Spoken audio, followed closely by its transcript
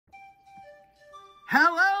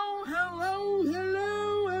Hello,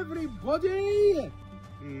 everybody!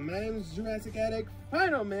 My name's Jurassic Addict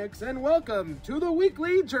Final Mix, and welcome to the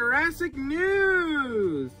weekly Jurassic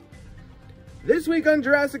News! This week on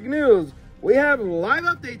Jurassic News, we have live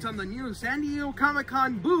updates on the new San Diego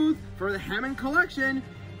Comic-Con booth for the Hammond Collection,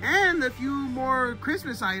 and a few more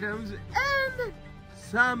Christmas items, and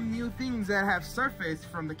some new things that have surfaced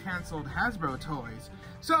from the canceled Hasbro toys.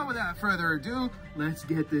 So without further ado, let's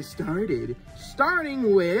get this started.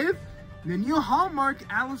 Starting with the new Hallmark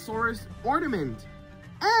Allosaurus ornament.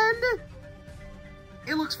 And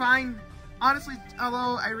it looks fine. Honestly,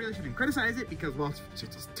 although I really shouldn't criticize it because, well, it's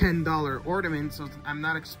just a $10 ornament, so I'm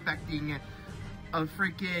not expecting a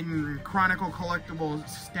freaking Chronicle collectible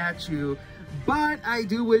statue. But I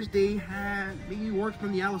do wish they had maybe worked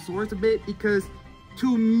on the Allosaurus a bit, because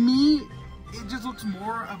to me, it just looks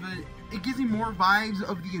more of a, it gives me more vibes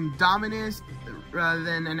of the Indominus rather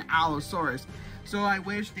than an Allosaurus. So I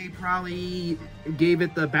wish they probably gave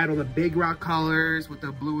it the Battle of the Big Rock colors with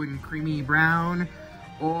the blue and creamy brown,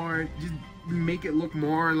 or just make it look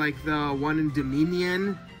more like the one in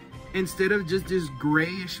Dominion instead of just this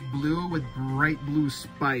grayish blue with bright blue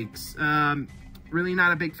spikes. Really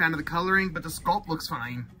not a big fan of the coloring, but the sculpt looks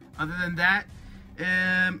fine. Other than that,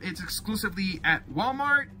 it's exclusively at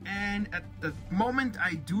Walmart, and at the moment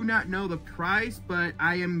I do not know the price, but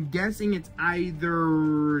I am guessing it's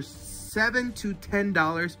either $7 to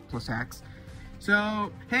 $10 plus tax.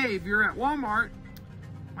 So hey, if you're at Walmart,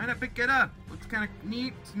 why not pick it up? Looks kind of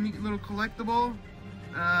neat. It's a neat little collectible.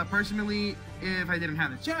 Personally, if I didn't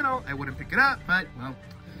have the channel, I wouldn't pick it up, but well,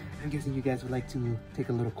 I'm guessing you guys would like to take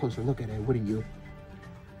a little closer look at it, wouldn't you?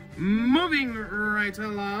 Moving right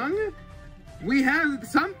along, we have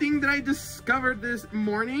something that I discovered this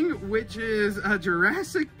morning, which is a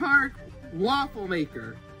Jurassic Park waffle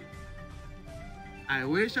maker. I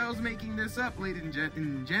wish I was making this up, ladies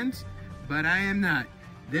and gents, but I am not.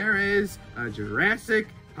 There is a Jurassic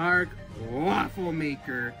Park waffle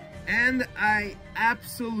maker, and I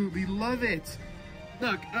absolutely love it.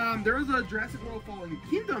 Look, there was a Jurassic World Fallen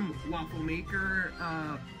Kingdom waffle maker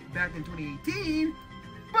back in 2018,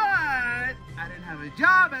 but I didn't have a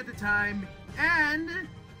job at the time, and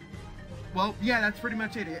well, yeah, that's pretty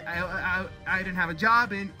much it. I didn't have a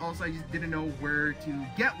job, and also I just didn't know where to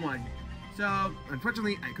get one. So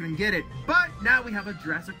unfortunately, I couldn't get it. But now we have a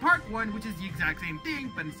Jurassic Park one, which is the exact same thing,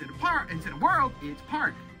 but instead of world, it's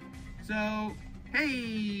park. So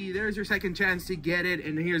hey, there's your second chance to get it,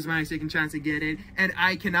 and here's my second chance to get it, and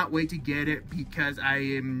I cannot wait to get it because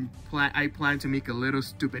I plan to make a little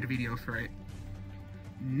stupid video for it.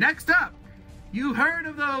 Next up, you heard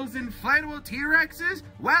of those inflatable T-Rexes?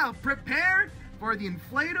 Well, prepare for the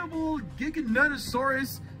inflatable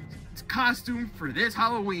Giganotosaurus costume for this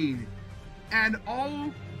Halloween. And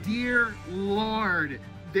oh dear Lord,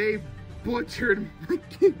 they butchered the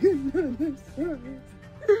Giganotosaurus.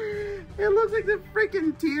 It looks like the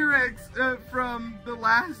freaking T-Rex from the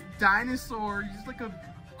last dinosaur. Just like a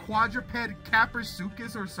quadruped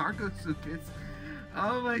Caprosuchus or Sarcosuchus.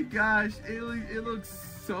 Oh my gosh, it looks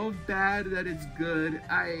so bad that it's good.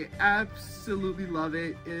 I absolutely love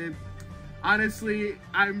it. Honestly,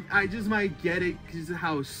 I just might get it because of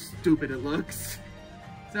how stupid it looks.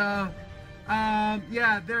 So,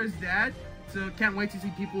 yeah, there's that. So can't wait to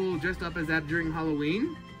see people dressed up as that during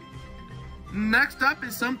Halloween. Next up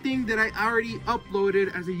is something that I already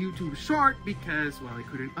uploaded as a YouTube short because, well, I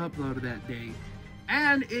couldn't upload that day.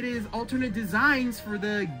 And it is alternate designs for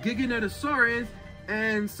the Giganotosaurus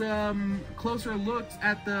and some closer looks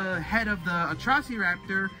at the head of the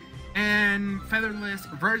Atrociraptor and featherless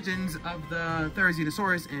versions of the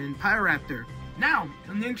Therizinosaurus and Pyroraptor. Now,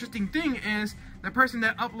 an interesting thing is the person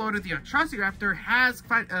that uploaded the Atrociraptor has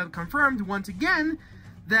confirmed once again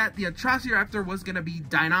that the Atrociraptor was going to be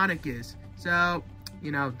Deinonychus. So,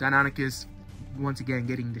 you know, Deinonychus once again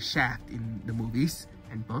getting the shaft in the movies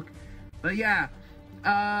and book. But yeah,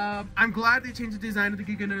 I'm glad they changed the design of the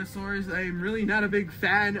Giganotosaurus. I'm really not a big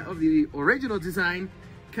fan of the original design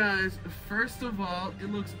because, first of all, it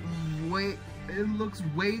looks way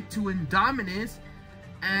too Indominus,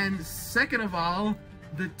 and second of all,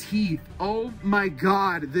 the teeth. Oh my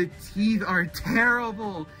god, the teeth are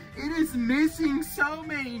terrible. It is missing so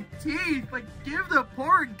many teeth. Like, give the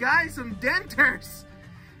poor guy some dentures.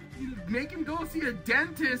 Make him go see a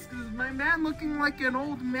dentist, because my man looking like an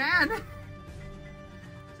old man.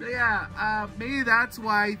 So yeah, maybe that's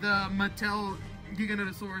why the Mattel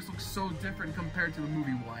Giganotosaurus looks so different compared to the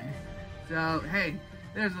movie one. So hey,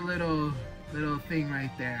 there's a little thing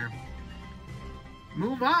right there.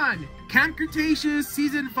 Move on. Camp Cretaceous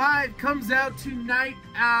Season 5 comes out tonight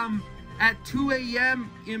at 2 a.m.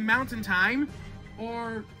 in Mountain Time.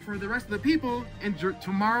 or for the rest of the people in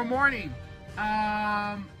tomorrow morning.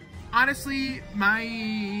 Honestly,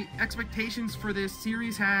 my expectations for this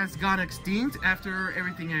series has gone extinct after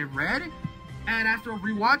everything I've read, and after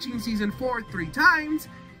rewatching season 4 3 times,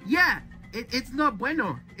 yeah, it's no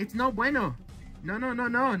bueno. It's no bueno.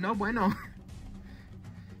 No bueno.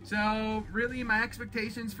 So really, my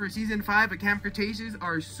expectations for season 5 of Camp Cretaceous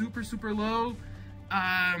are super low.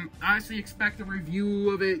 Honestly, expect a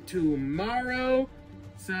review of it tomorrow.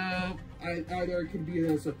 So either it could be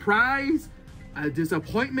a surprise, a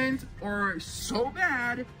disappointment, or so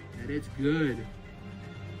bad that it's good.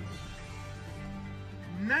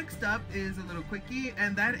 Next up is a little quickie,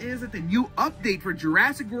 and that is that the new update for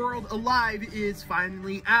Jurassic World Alive is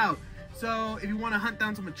finally out. So if you want to hunt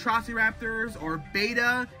down some Raptors or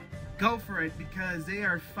Beta, go for it, because they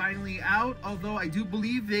are finally out. Although I do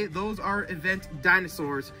believe those are event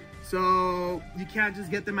dinosaurs, so you can't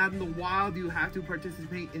just get them out in the wild. You have to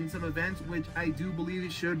participate in some events, which I do believe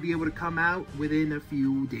it should be able to come out within a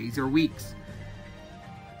few days or weeks.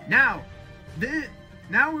 Now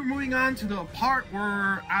we're moving on to the part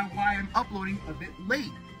where why I'm uploading a bit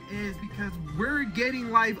late, is because we're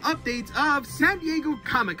getting live updates of San Diego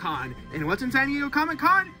Comic-Con. And what's in San Diego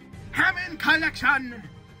Comic-Con? Hammond Collection!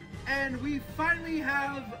 And we finally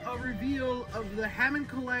have a reveal of the Hammond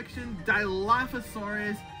Collection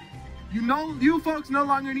Dilophosaurus. You folks no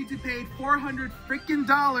longer need to pay $400 freaking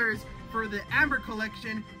for the Amber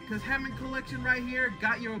Collection, because Hammond Collection right here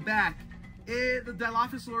got your back. The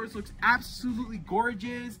Dilophosaurus looks absolutely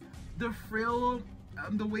gorgeous. The frill,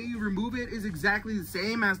 the way you remove it is exactly the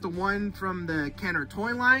same as the one from the Kenner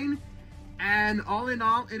toy line. And all in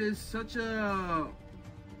all, it is such a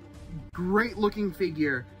great looking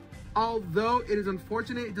figure. Although it is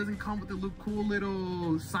unfortunate it doesn't come with a cool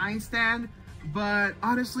little sign stand, but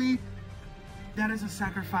honestly, that is a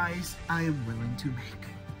sacrifice I am willing to make.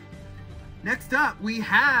 Next up, we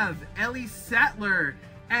have Ellie Sattler,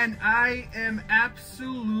 and I am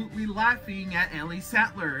absolutely laughing at Ellie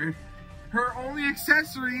Sattler. Her only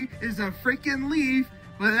accessory is a freaking leaf,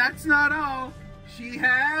 but that's not all. She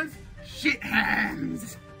has shit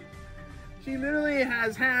hands. She literally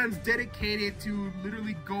has hands dedicated to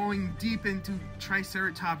literally going deep into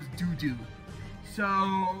Triceratops doo-doo. So,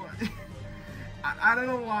 I don't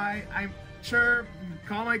know why. I'm sure,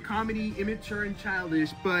 call my comedy immature and childish,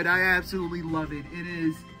 but I absolutely love it. It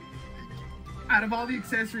is, out of all the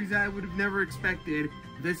accessories I would have never expected,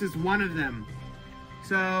 this is one of them.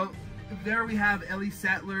 So, there we have Ellie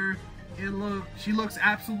Sattler. She looks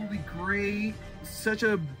absolutely great. Such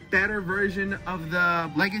a better version of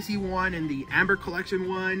the Legacy one and the Amber Collection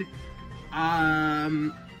one.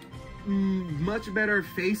 Much better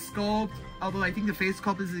face sculpt, although I think the face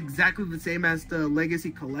sculpt is exactly the same as the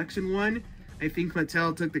Legacy Collection one. I think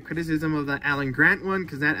Mattel took the criticism of the Alan Grant one,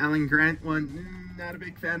 because that Alan Grant one, not a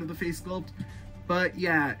big fan of the face sculpt. But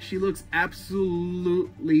yeah, she looks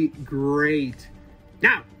absolutely great.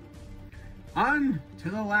 Now, on to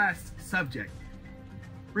the last subject.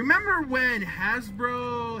 Remember when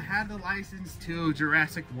Hasbro had the license to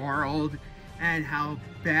Jurassic World and how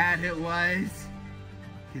bad it was?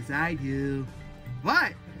 Because I do.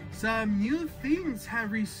 But some new things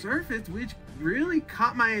have resurfaced which really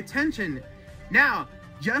caught my attention. Now,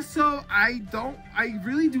 just so I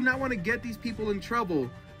really do not want to get these people in trouble,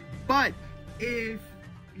 but if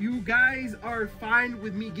you guys are fine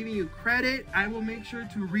with me giving you credit, I will make sure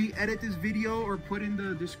to re-edit this video or put in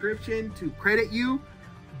the description to credit you.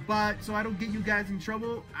 But so I don't get you guys in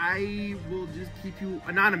trouble, I will just keep you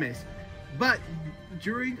anonymous. But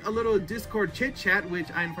during a little Discord chit chat, which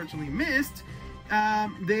I unfortunately missed,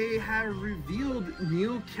 they have revealed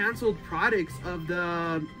new canceled products of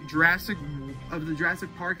the Jurassic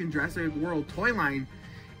Park and Jurassic World toy line.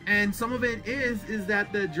 And some of it is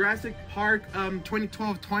that the Jurassic Park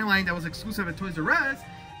 2012 toy line that was exclusive at Toys R Us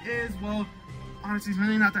is, well, honestly, it's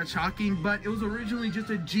really not that shocking, but it was originally just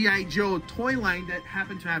a G.I. Joe toy line that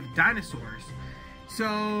happened to have dinosaurs.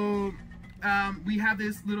 So we have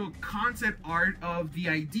this little concept art of the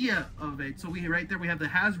idea of it. So right there we have the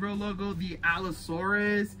Hasbro logo, the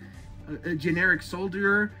Allosaurus, a generic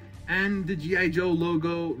soldier, and the G.I. Joe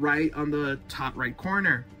logo right on the top right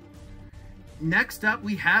corner. Next up,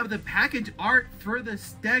 we have the package art for the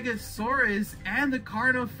Stegosaurus and the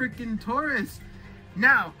Carnotaurus.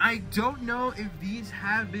 Now, I don't know if these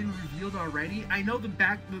have been revealed already. I know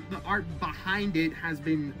the art behind it has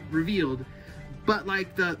been revealed, but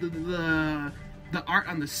like the art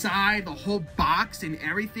on the side, the whole box and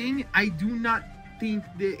everything, I do not think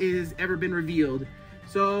that it has ever been revealed.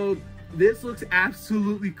 So this looks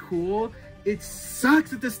absolutely cool. it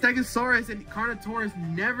sucks that the Stegosaurus and Carnotaurus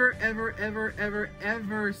never,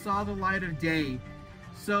 ever saw the light of day.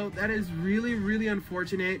 So that is really, really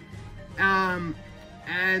unfortunate.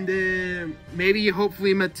 Maybe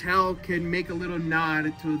hopefully Mattel can make a little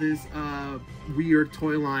nod to this weird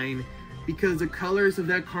toy line, because the colors of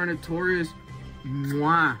that Carnotaurus,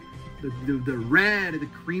 mwah, the red, the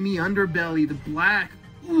creamy underbelly, the black,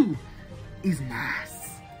 ooh, is nice.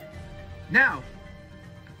 Now,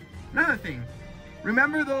 another thing,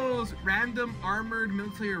 remember those random armored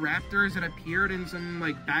military raptors that appeared in some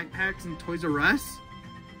like backpacks in Toys R Us?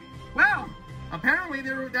 Well, apparently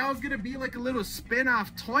that was gonna be like a little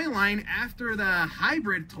spin-off toy line after the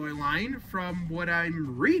hybrid toy line, from what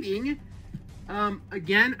I'm reading.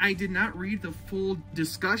 Again, I did not read the full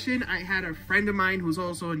discussion. I had a friend of mine who's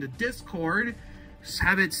also in the Discord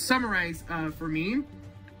have it summarized for me.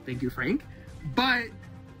 Thank you, Frank. But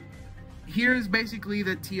here's basically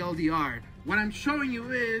the TLDR. What I'm showing you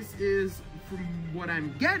is from what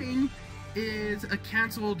I'm getting, is a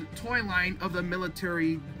canceled toy line of the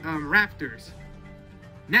military Raptors.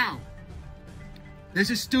 Now, this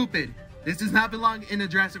is stupid. This does not belong in a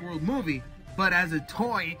Jurassic World movie, but as a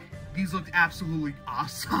toy, these look absolutely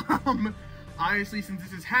awesome. Obviously, since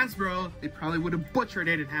this is Hasbro, they probably would have butchered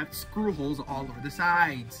it and have screw holes all over the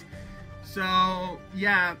sides. So,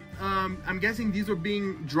 yeah, I'm guessing these were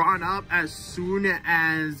being drawn up as soon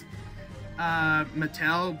as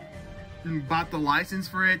Mattel bought the license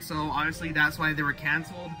for it, so obviously that's why they were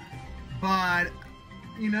canceled. But,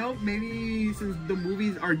 you know, maybe since the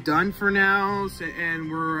movies are done for now, and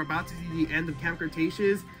we're about to see the end of Camp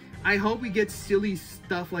Cretaceous, I hope we get silly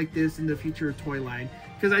stuff like this in the future toy line,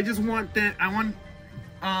 because I just want that. I want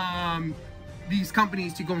these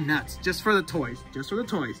companies to go nuts just for the toys,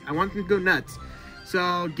 I want them to go nuts.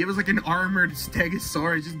 So give us like an armored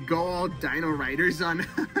Stegosaurus, just go all Dino Riders on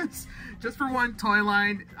us, just for one toy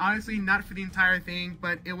line. Honestly, not for the entire thing,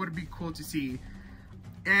 but it would be cool to see.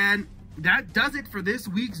 And that does it for this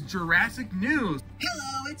week's Jurassic News.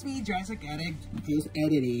 Hello, it's me, Jurassic Addict, who's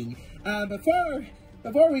editing.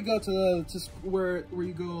 Before we go to where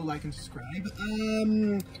you go like and subscribe,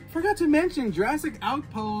 Forgot to mention Jurassic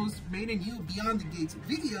Outpost made a new Beyond the Gates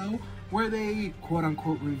video where they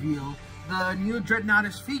quote-unquote reveal the new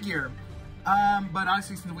Dreadnoughtus figure. But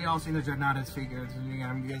obviously, since we all seen the Dreadnoughtus figure, you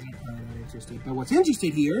guys are probably not interested. But what's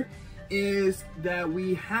interested here is that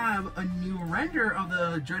we have a new render of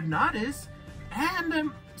the Dreadnoughtus and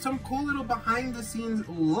some cool little behind-the-scenes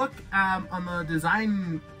look on the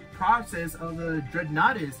design process of the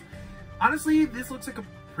Dreadnoughtus. Honestly, this looks like a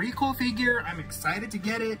pretty cool figure. I'm excited to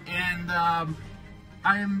get it, and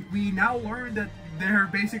we now learned that there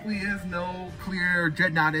basically is no clear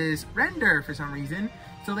Dreadnoughtus render for some reason.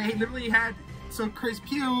 So they literally had, so Chris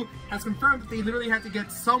Pugh has confirmed that they literally had to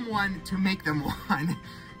get someone to make them one.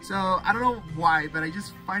 So I don't know why, but I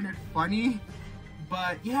just find it funny.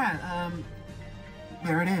 But yeah,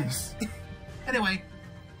 there it is. Anyway,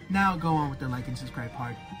 now go on with the like and subscribe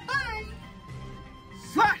part. Bye!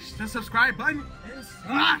 Slash the subscribe button and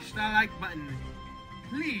slash the like button.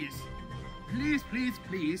 Please, please, please,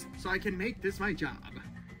 please, so I can make this my job.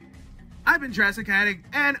 I've been Jurassic Addict,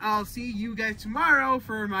 and I'll see you guys tomorrow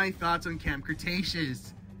for my thoughts on Camp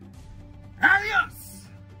Cretaceous.